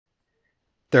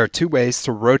There are two ways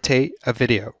to rotate a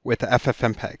video with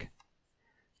FFmpeg.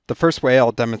 The first way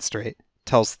I'll demonstrate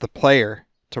tells the player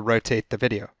to rotate the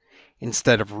video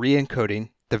instead of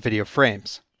re-encoding the video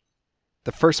frames.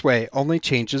 The first way only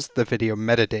changes the video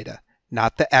metadata,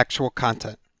 not the actual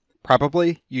content.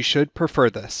 Probably you should prefer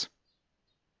this.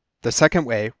 The second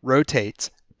way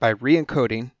rotates by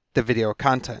re-encoding the video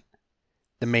content.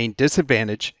 The main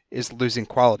disadvantage is losing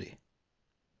quality.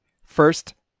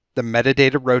 First, the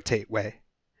metadata rotate way.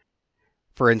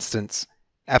 For instance,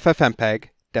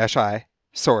 FFmpeg-I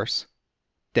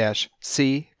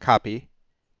source-C copy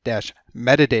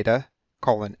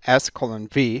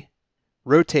 -metadata:(S:(V)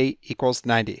 rotate equals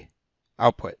 90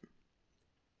 output.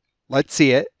 Let's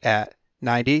see it at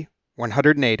 90,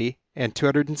 180, and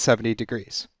 270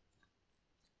 degrees.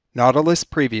 Nautilus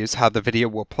previews how the video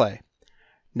will play.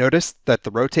 Notice that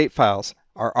the rotate files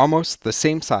are almost the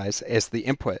same size as the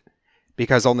input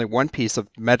because only one piece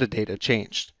of metadata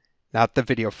changed, not the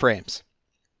video frames.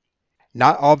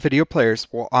 Not all video players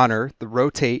will honor the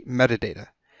rotate metadata,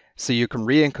 so you can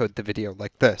re-encode the video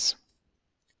like this.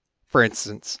 For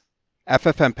instance,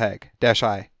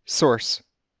 FFmpeg-I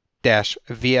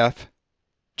source-VF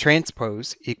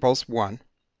transpose equals 1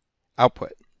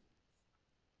 output.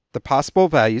 The possible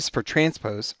values for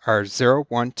transpose are 0,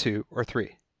 1, 2, or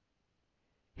 3.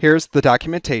 Here's the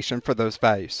documentation for those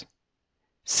values.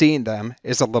 Seeing them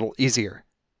is a little easier,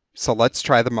 so let's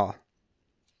try them all.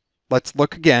 Let's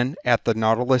look again at the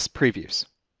Nautilus previews.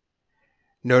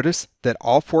 Notice that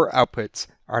all 4 outputs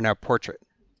are now portrait.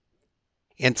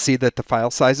 And see that the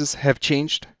file sizes have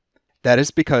changed? That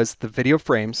is because the video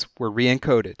frames were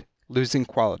re-encoded, losing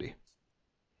quality.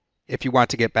 If you want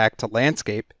to get back to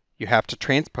landscape, you have to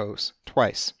transpose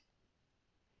twice.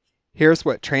 Here's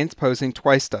what transposing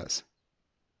twice does.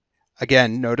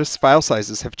 Again, notice file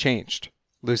sizes have changed,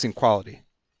 losing quality.